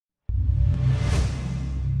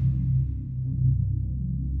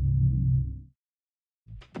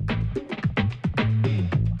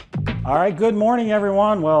All right, good morning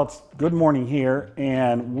everyone. Well, it's good morning here,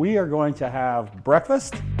 and we are going to have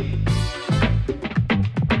breakfast.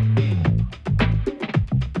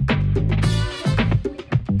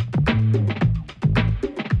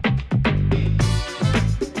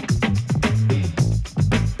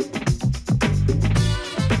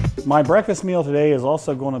 My breakfast meal today is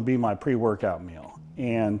also going to be my pre-workout meal.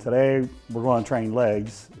 And today we're going to train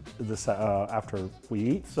legs after we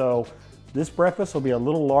eat. So this breakfast will be a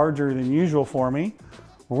little larger than usual for me.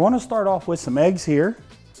 We're going to start off with some eggs here.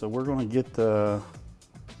 So we're going to get the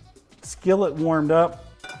skillet warmed up.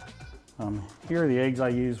 Here are the eggs I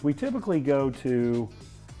use. We typically go to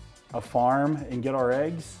a farm and get our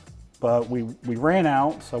eggs, but we ran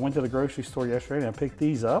out. So I went to the grocery store yesterday and I picked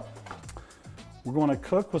these up. We're going to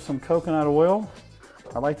cook with some coconut oil.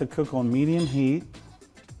 I like to cook on medium heat.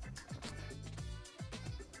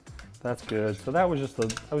 That's good. So that was just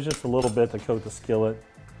a little bit to coat the skillet.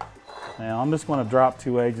 Now I'm just going to drop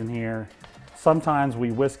 2 eggs in here. Sometimes we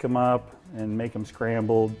whisk them up and make them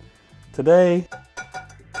scrambled. Today,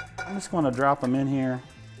 I'm just going to drop them in here.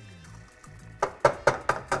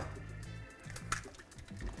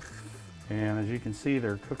 And as you can see,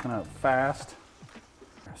 they're cooking up fast.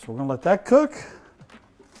 So we're going to let that cook.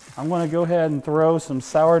 I'm going to go ahead and throw some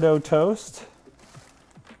sourdough toast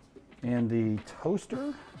in the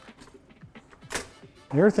toaster.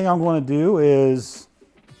 The other thing I'm going to do is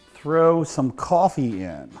throw some coffee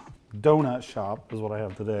in. Donut shop is what I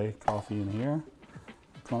have today. Coffee in here. I'm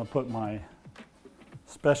going to put my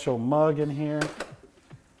special mug in here.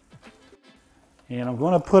 And I'm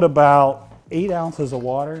going to put about 8 ounces of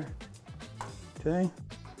water. Okay.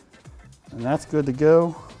 And that's good to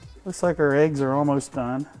go. Looks like our eggs are almost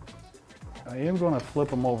done. I am going to flip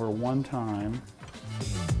them over one time.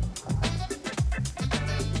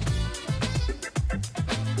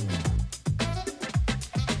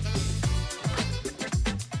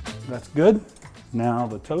 That's good. Now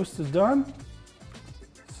the toast is done.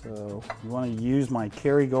 So you want to use my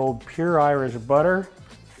Kerrygold Pure Irish Butter.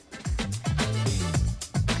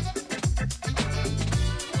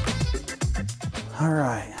 All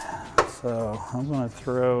right. So I'm going to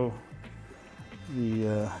throw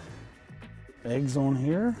the eggs on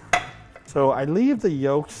here. So I leave the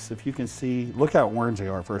yolks, if you can see, look how orange they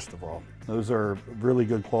are first of all. Those are really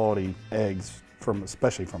good quality eggs,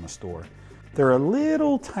 especially from a store. They're a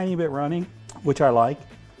little tiny bit runny, which I like.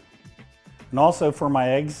 And also for my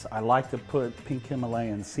eggs, I like to put pink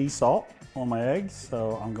Himalayan sea salt on my eggs,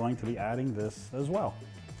 so I'm going to be adding this as well.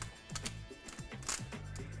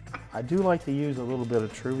 I do like to use a little bit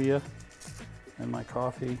of Truvia in my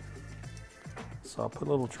coffee. So I'll put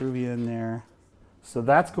a little Truvia in there. So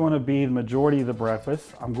that's going to be the majority of the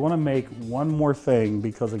breakfast. I'm going to make one more thing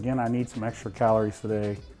because again, I need some extra calories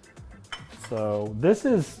today. So this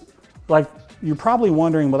is like, you're probably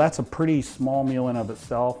wondering, well, that's a pretty small meal in of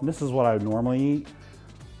itself. And this is what I would normally eat.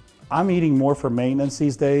 I'm eating more for maintenance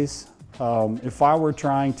these days. If I were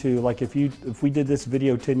trying to, like if we did this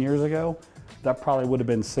video 10 years ago, that probably would have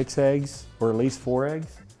been 6 eggs or at least 4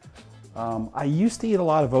 eggs. I used to eat a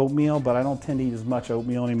lot of oatmeal, but I don't tend to eat as much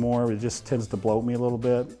oatmeal anymore. It just tends to bloat me a little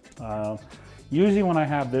bit. Usually when I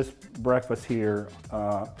have this breakfast here,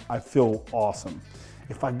 I feel awesome.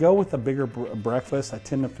 If I go with a bigger breakfast, I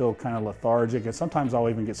tend to feel kind of lethargic, and sometimes I'll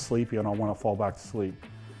even get sleepy and I'll want to fall back to sleep.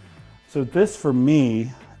 So this for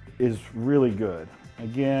me is really good.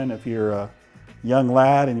 Again, if you're a young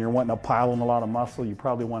lad and you're wanting to pile on a lot of muscle, you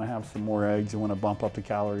probably want to have some more eggs. You want to bump up the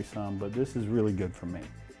calories some, but this is really good for me.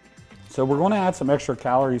 So we're going to add some extra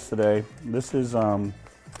calories today. This is a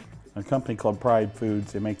company called Pride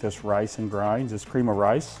Foods. They make this rice and grinds, this cream of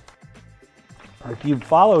rice. If you've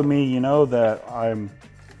followed me, you know that I'm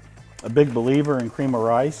a big believer in cream of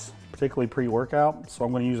rice, particularly pre-workout. So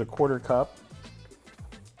I'm going to use a 1/4 cup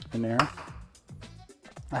in there.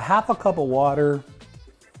 A 1/2 cup of water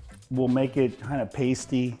will make it kind of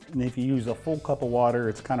pasty. And if you use a full cup of water,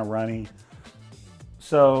 it's kind of runny.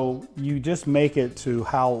 So you just make it to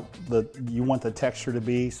how you want the texture to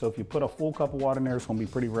be. So if you put a full cup of water in there, it's going to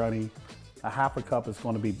be pretty runny. A 1/2 cup is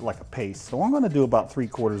going to be like a paste. So I'm going to do about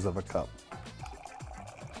 3/4 of a cup.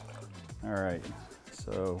 All right,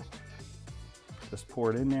 so just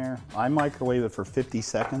pour it in there. I microwave it for 50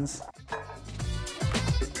 seconds.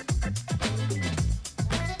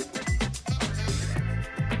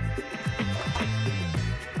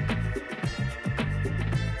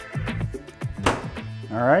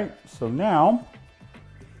 All right, so now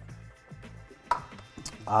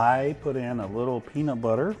I put in a little peanut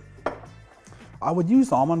butter. I would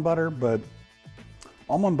use almond butter, but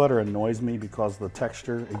almond butter annoys me because the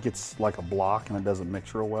texture, it gets like a block and it doesn't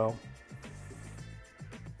mix real well.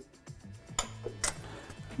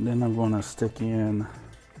 Then I'm going to stick in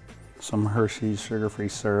some Hershey's sugar-free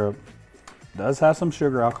syrup. It does have some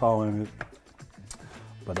sugar alcohol in it,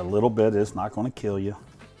 but a little bit is not going to kill you.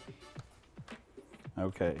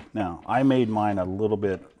 Okay, now I made mine a little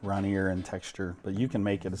bit runnier in texture, but you can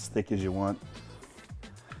make it as thick as you want.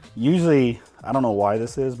 Usually, I don't know why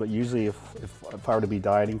this is, but usually if I were to be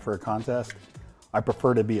dieting for a contest, I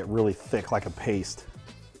prefer to be it really thick, like a paste.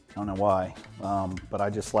 I don't know why, but I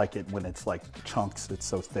just like it when it's like chunks, it's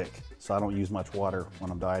so thick. So I don't use much water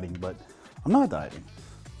when I'm dieting, but I'm not dieting,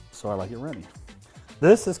 so I like it runny.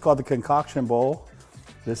 This is called the concoction bowl.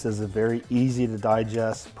 This is a very easy to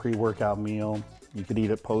digest pre-workout meal. You could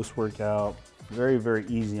eat it post-workout. Very, very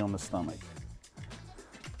easy on the stomach.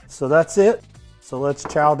 So that's it. So let's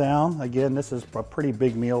chow down. Again, this is a pretty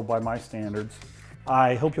big meal by my standards.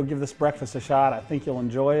 I hope you'll give this breakfast a shot. I think you'll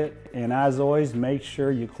enjoy it. And as always, make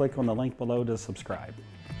sure you click on the link below to subscribe.